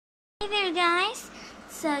Hey there guys,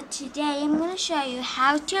 so today I'm going to show you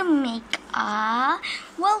how to make a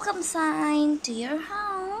welcome sign to your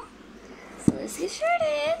home. So let's get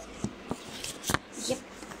started. Let's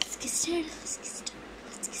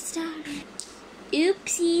get started.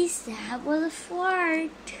 Oopsies, that was a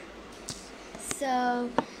fart. So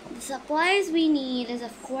the supplies we need is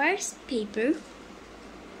of course paper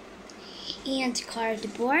and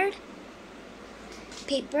cardboard,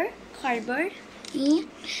 and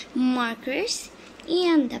markers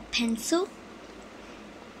and a pencil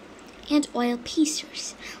and oil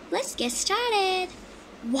pasters. Let's get started.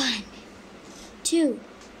 1, 2,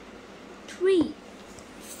 3,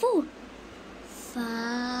 4, 5.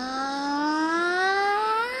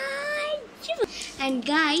 And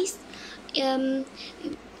guys,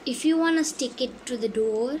 if you want to stick it to the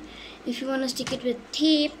door, if you want to stick it with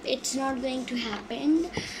tape, it's not going to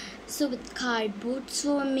happen. So with cardboard,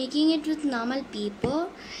 so I'm making it with normal paper,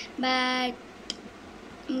 but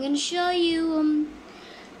I'm gonna show you.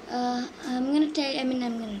 I'm gonna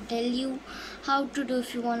tell you how to do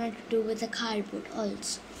if you wanted to do with the cardboard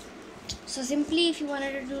also. So simply, if you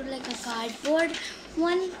wanted to do like a cardboard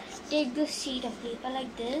one, take this sheet of paper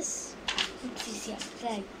like this.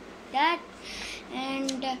 Like that,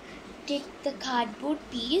 and take the cardboard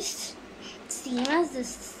piece, same as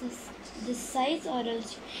this size, or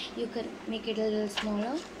else you could make it a little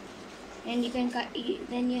smaller, and you can cut.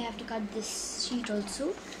 Then you have to cut this sheet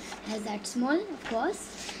also as that small, of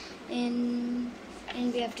course, and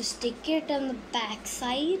we have to stick it on the back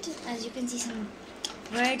side. As you can see, some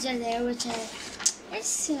words are there which are,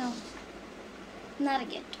 it's not a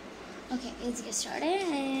good. Okay, let's get started.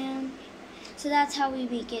 And so that's how we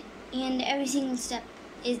make it, and every single step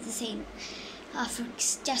is the same for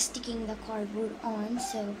just sticking the cardboard on.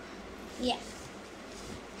 So yeah.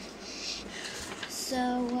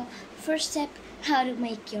 So first step, how to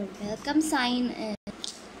make your welcome sign is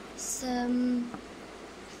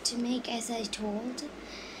to make, as I told,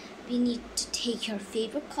 we need to take your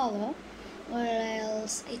favorite color, or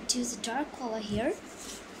else I choose a dark color here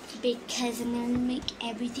because I'm gonna make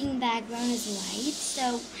everything background is light.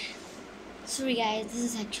 So sorry guys, this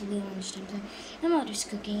is actually lunchtime, so I'm not just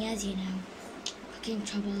cooking, as you know, cooking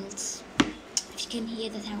troubles, if you can hear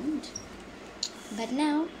the sound. But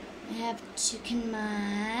now I have taken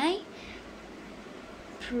my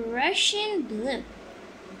Prussian blue.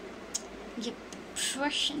 Yep,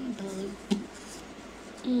 Prussian blue.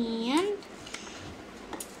 And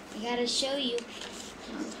I gotta show you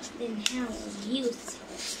how you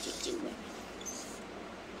supposed to do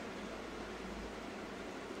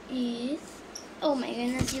it. Oh my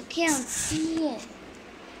goodness, you can't see it.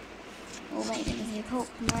 Oh my goodness, I hope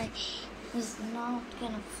mine is not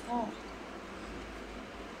gonna fall.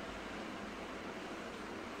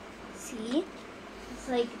 See? It's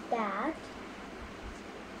like that.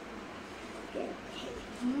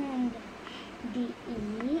 And DE,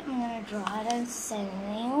 I'm gonna draw it and send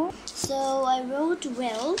you. So I wrote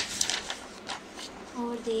well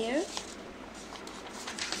over there.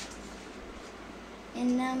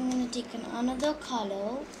 And now I'm gonna take another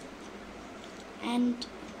color, and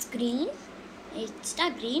it's green. It's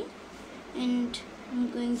dark green, and I'm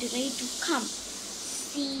going to write to come.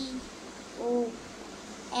 C-O-M-E.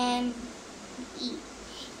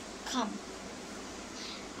 Come.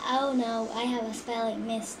 Oh no, I have a spelling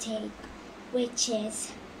mistake, which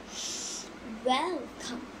is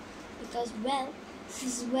welcome. Because this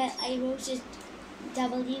is well, I wrote it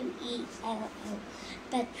W-E-L-L.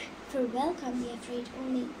 But for welcome, we have to write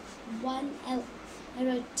only one L. I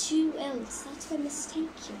wrote 2 L's. That's my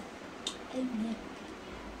mistake here. Oh no.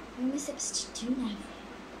 What am I supposed to do now?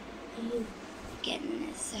 Oh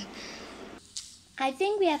goodness. I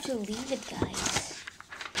think we have to leave it, guys.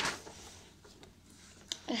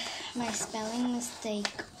 My spelling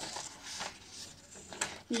mistake.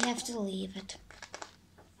 We have to leave it.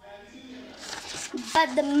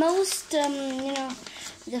 But the most,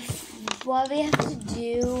 what we have to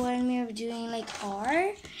do when we are doing like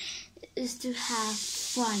art is to have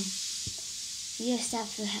fun. You just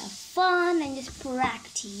have to have fun and just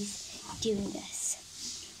practice doing this.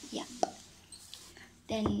 Yeah.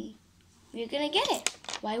 Then we're gonna get it.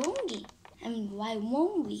 Why won't we? Why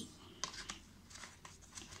won't we?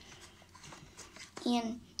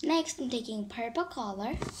 And next, I'm taking purple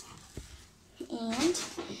color and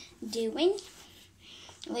doing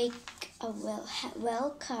like a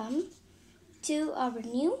welcome to our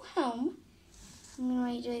new home. I'm gonna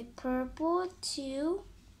write a purple to,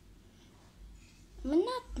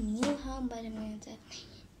 not new home, but I'm gonna say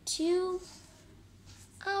to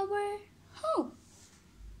our home.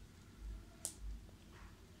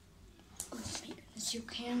 Oh my goodness. as you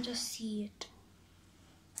can just see it.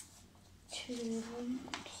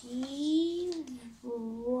 20.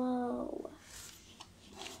 Whoa.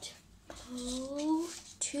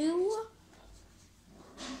 Two.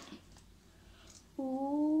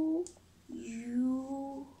 Who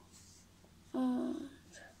you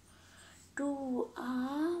to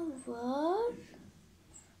our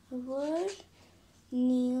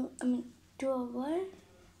to our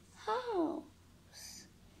house,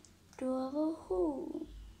 to our home.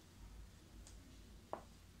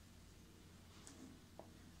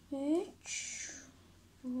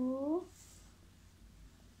 H-O-M-E.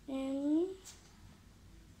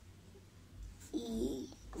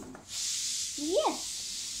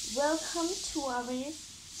 Yes, welcome to our home.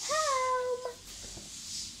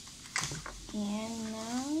 And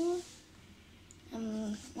now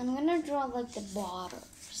I'm gonna draw like the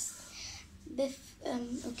borders.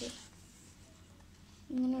 Okay.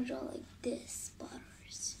 I'm gonna draw like this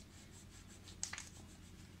borders.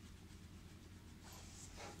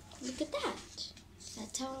 Look at that.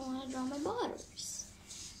 That's how I want to draw my borders.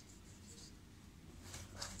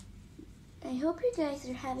 I hope you guys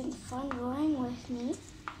are having fun drawing with me.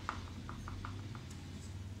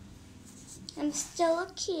 I'm still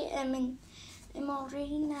a kid. I'm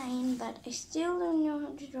already 9, but I still don't know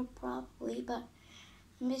how to draw properly, but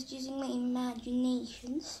I'm just using my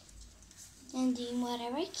imaginations and doing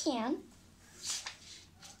whatever I can.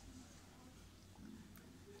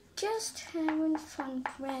 Just having fun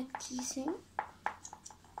practicing.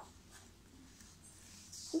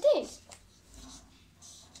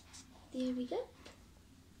 There we go.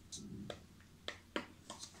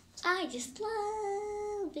 I just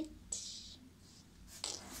love it.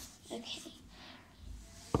 Okay.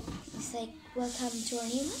 It's like, welcome to our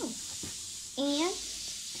new home. And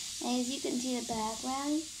as you can see in the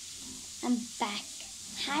background, I'm back.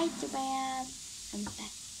 Hi, Tobias. I'm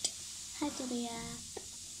back. Hi, Tobias.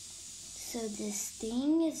 So this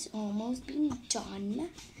thing is almost being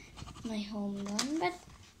done. My home done, but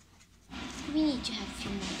we need to have a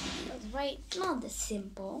few more details, right? Not this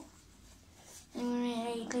simple. I'm gonna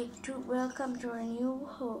write like to welcome to our new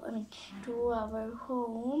home. To our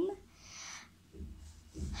home.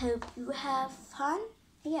 Hope you have fun.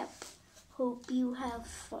 Yep. Hope you have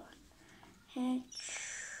fun.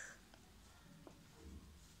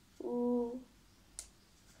 Oh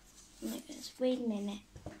my goodness! Wait a minute.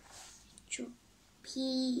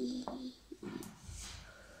 P.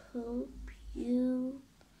 Hope you.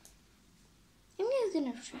 I'm just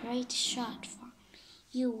gonna write short form.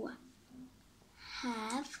 You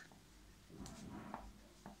have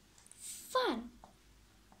fun.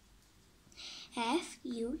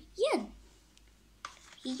 F-U-N.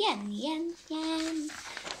 Yen.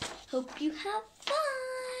 Hope you have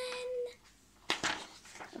fun.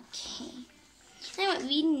 Okay.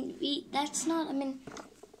 Anyway, that's not,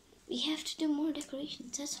 we have to do more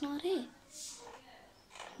decorations. That's not it.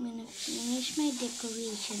 I'm gonna finish my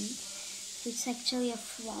decoration. It's actually a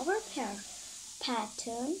flower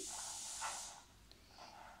pattern.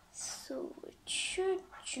 So it should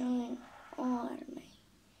join all my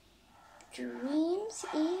dreams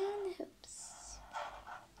and hopes.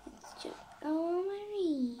 It's just all my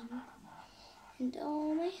dreams and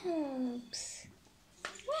all my hopes.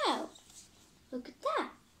 Wow! Look at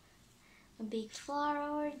that. A big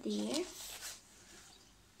flower there.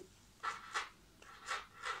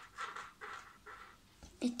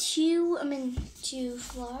 Two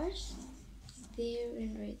flowers. There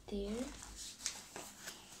and right there.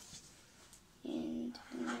 And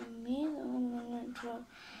in the middle, I'm gonna draw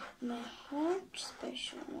my heart,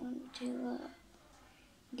 special one to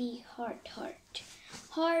the heart flower.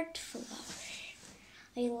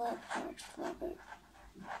 I love heart flower,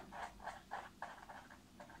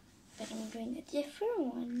 but I'm doing a different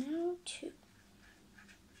one now too.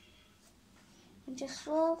 I just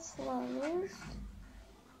love flowers,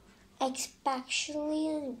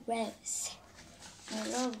 especially rose. I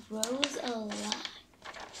love rose a lot.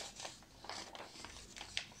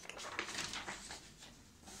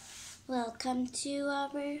 Welcome to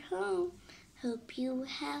our home. Hope you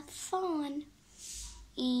have fun.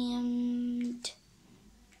 And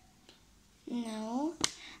now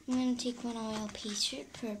I'm gonna take one oil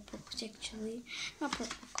paste, purple actually, not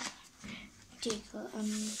purple color. Take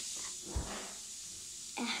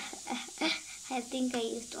I think I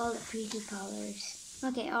used all the pretty colors.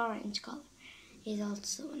 Okay, orange color is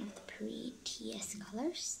also one of the prettiest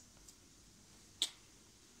colors.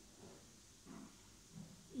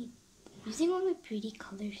 Using all my pretty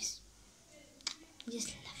colors, just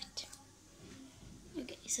love it.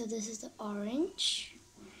 Okay, so this is the orange,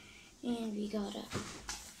 and we got a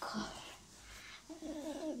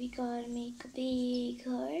We gotta make a big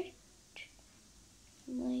heart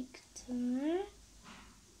like that.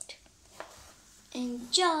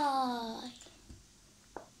 Enjoy!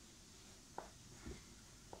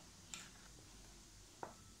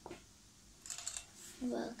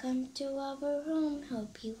 Welcome to our home.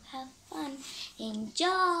 Hope you have fun.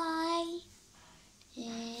 Enjoy!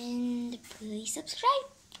 And please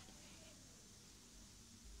subscribe.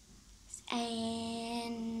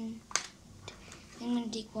 And I'm gonna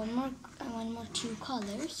take one more 2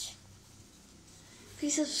 colors.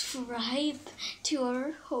 Please subscribe to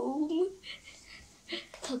our home.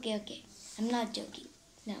 Okay. I'm not joking.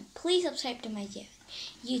 Now, please subscribe to my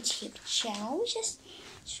YouTube channel, which is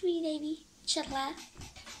Sweet Baby Chatla.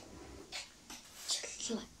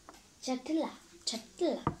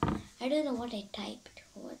 I don't know what I typed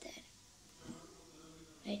over there.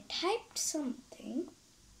 I typed something.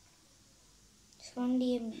 So one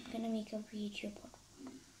day I'm gonna make a video about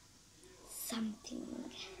something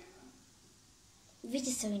which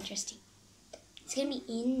is so interesting. It's gonna be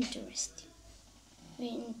interesting. Very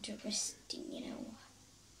interesting, you know.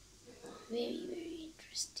 Very, very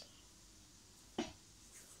interesting.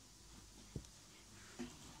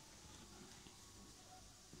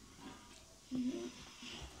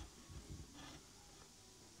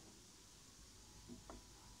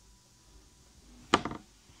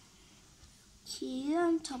 Here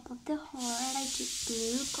on top of the heart, I took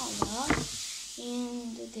blue color,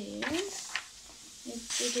 and there,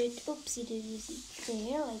 oopsie daisy,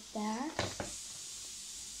 there, like that.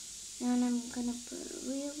 And I'm gonna put a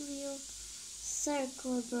real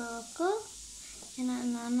circle burgle, and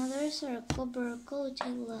another circle burgle, which I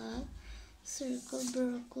love. Circle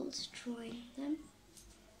burgles, drawing them.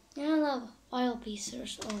 And I love oil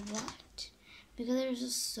pieces a lot because they're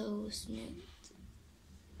just so smooth.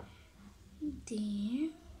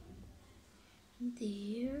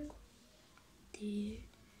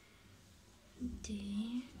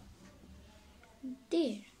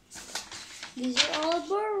 There. These are all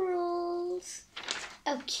burls.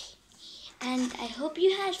 Okay. And I hope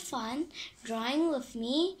you had fun drawing with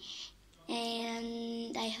me.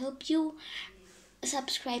 And I hope you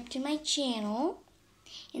subscribe to my channel.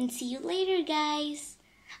 And see you later, guys.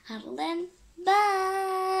 Until then,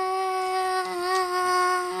 bye.